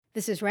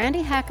This is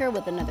Randi Hacker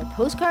with another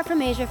postcard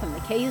from Asia from the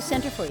KU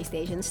Center for East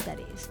Asian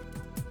Studies.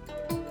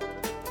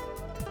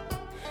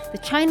 The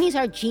Chinese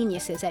are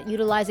geniuses at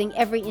utilizing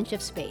every inch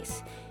of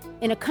space.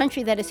 In a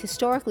country that is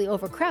historically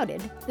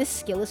overcrowded, this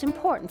skill is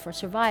important for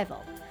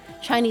survival.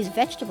 Chinese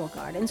vegetable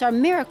gardens are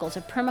miracles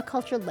of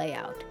permaculture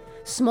layout.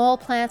 Small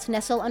plants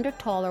nestle under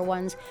taller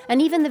ones,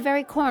 and even the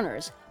very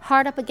corners,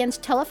 hard up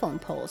against telephone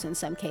poles in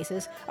some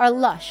cases, are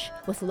lush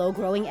with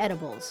low-growing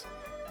edibles.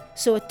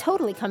 So it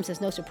totally comes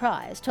as no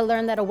surprise to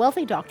learn that a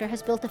wealthy doctor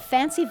has built a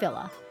fancy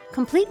villa,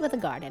 complete with a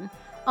garden,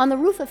 on the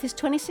roof of his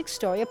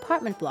 26-story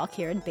apartment block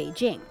here in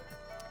Beijing.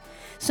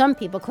 Some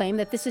people claim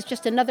that this is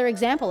just another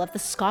example of the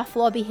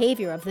scofflaw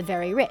behavior of the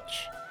very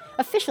rich.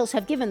 Officials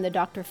have given the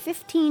doctor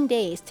 15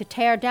 days to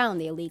tear down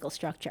the illegal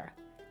structure.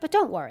 But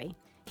don't worry,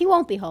 he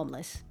won't be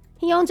homeless.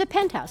 He owns a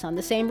penthouse on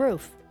the same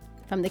roof.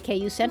 From the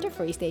KU Center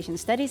for East Asian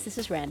Studies, this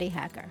is Randi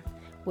Hacker.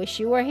 Wish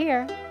you were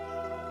here.